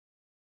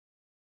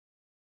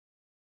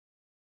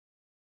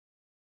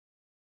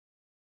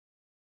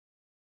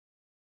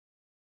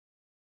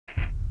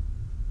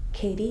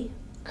Katie,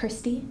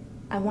 Kristi,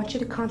 I want you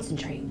to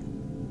concentrate.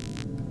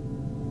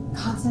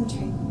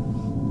 Concentrate.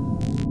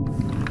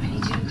 I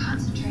need you to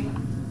concentrate.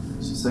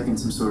 She's like in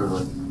some sort of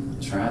like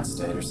trance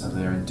state or something.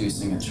 They're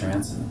inducing a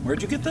trance.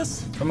 Where'd you get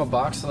this? From a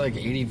box of like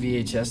 80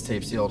 VHS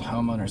tapes the old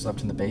homeowners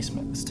left in the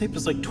basement. This tape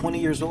is like 20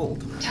 years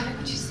old. Tell me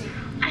what you see.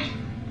 I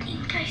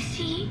think I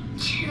see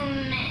 2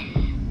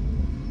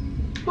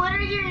 men. What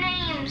are your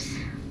names?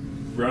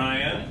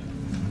 Brian.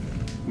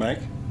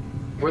 Mike.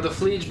 We're the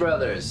Fleeges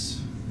brothers.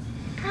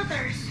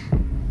 Brothers.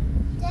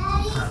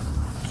 Daddy, I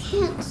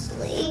can't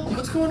sleep.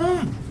 What's going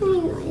on? I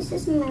hear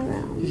noises in my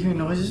room. You hear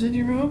noises in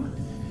your room?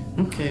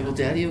 Okay, well,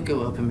 Daddy will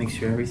go up and make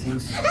sure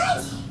everything's...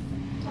 Bless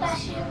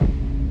you.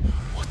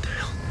 What the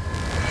hell?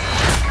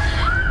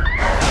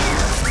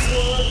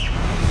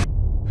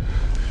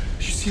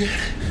 Did you see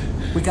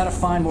that? We gotta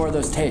find more of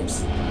those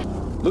tapes.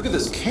 Look at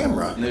this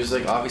camera. And there's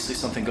like obviously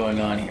something going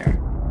on here.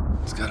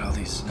 It's got all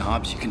these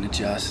knobs you can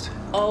adjust.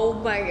 Oh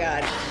my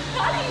God.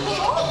 How do you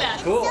hold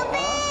that? Cool. So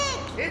big.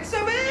 It's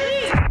so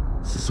big!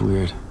 This is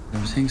weird.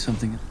 I'm seeing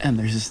something, and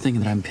there's this thing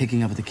that I'm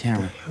picking up with the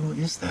camera. Who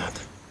is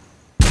that?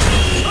 I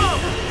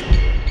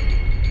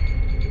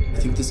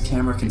think this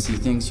camera can see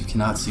things you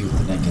cannot see with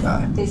the naked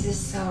eye. This is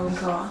so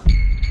cool.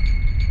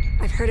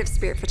 I've heard of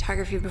spirit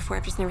photography before,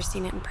 I've just never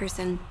seen it in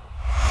person.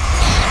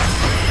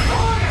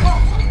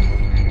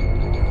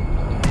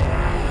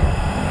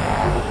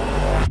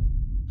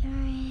 Here I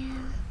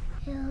am.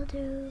 He'll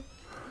do.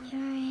 Here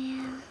I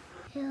am.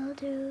 He'll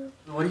do.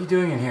 What are you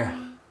doing in here?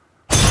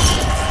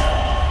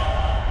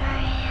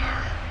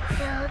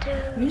 He'll do.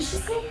 What did she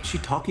say? Is she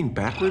talking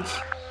backwards?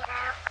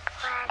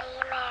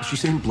 Is she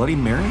saying Bloody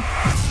Mary?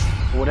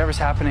 Whatever's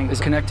happening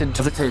is connected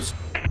to the tapes.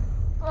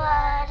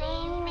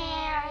 Bloody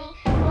Mary.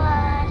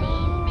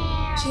 Bloody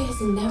Mary. She has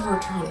never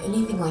tried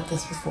anything like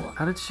this before.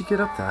 How did she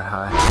get up that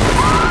high?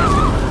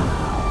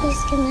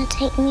 He's gonna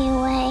take me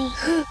away.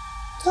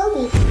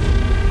 Toby.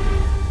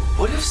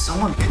 What if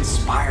someone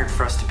conspired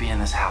for us to be in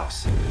this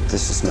house?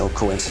 This is no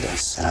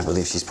coincidence, and I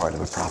believe she's part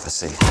of a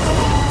prophecy.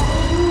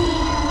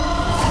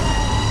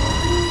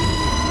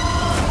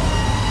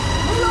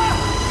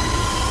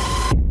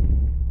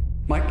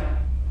 Mike,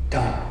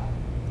 don't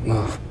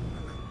move.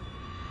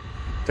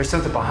 There's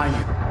something behind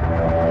you.